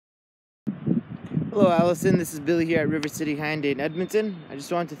Hello Allison, this is Billy here at River City Hyundai in Edmonton. I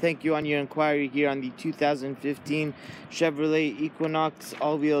just wanted to thank you on your inquiry here on the 2015 Chevrolet Equinox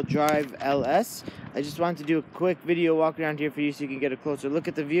all-wheel drive LS. I just wanted to do a quick video walk around here for you so you can get a closer look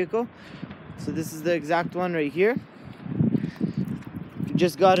at the vehicle. So this is the exact one right here. We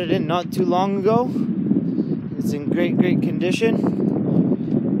just got it in not too long ago. It's in great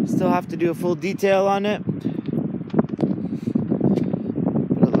condition. Still have to do a full detail on it.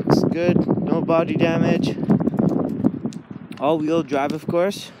 Good, no body damage, all-wheel drive of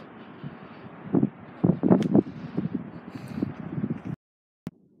course.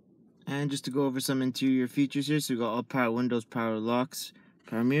 And just to go over some interior features here, so we got all power windows, power locks,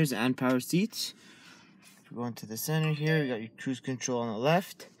 power mirrors, and power seats. If we go into the center here, you got your cruise control on the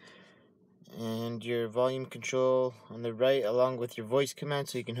left and your volume control on the right, along with your voice command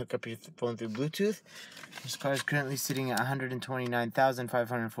so you can hook up your phone through Bluetooth. This car is currently sitting at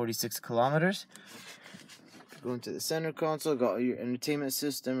 129,546 kilometers. Go into the center console, got your entertainment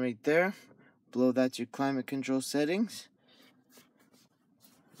system right there. Below that's your climate control settings.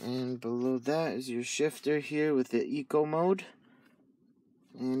 And below that is your shifter here with the eco mode.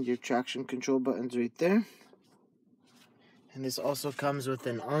 And your traction control buttons right there. And this also comes with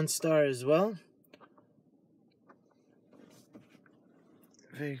an OnStar as well.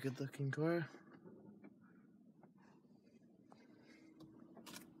 Very good looking car.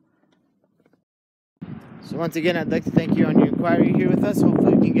 So once again, I'd like to thank you on your inquiry here with us.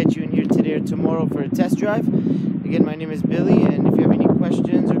 Hopefully we can get you in here today or tomorrow for a test drive. Again, my name is Billy, and if you have any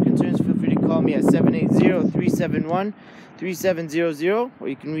questions or concerns, feel free to call me at 780-371-3700, or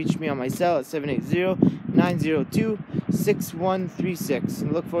you can reach me on my cell at 780-902-6136.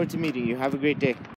 And look forward to meeting you. Have a great day.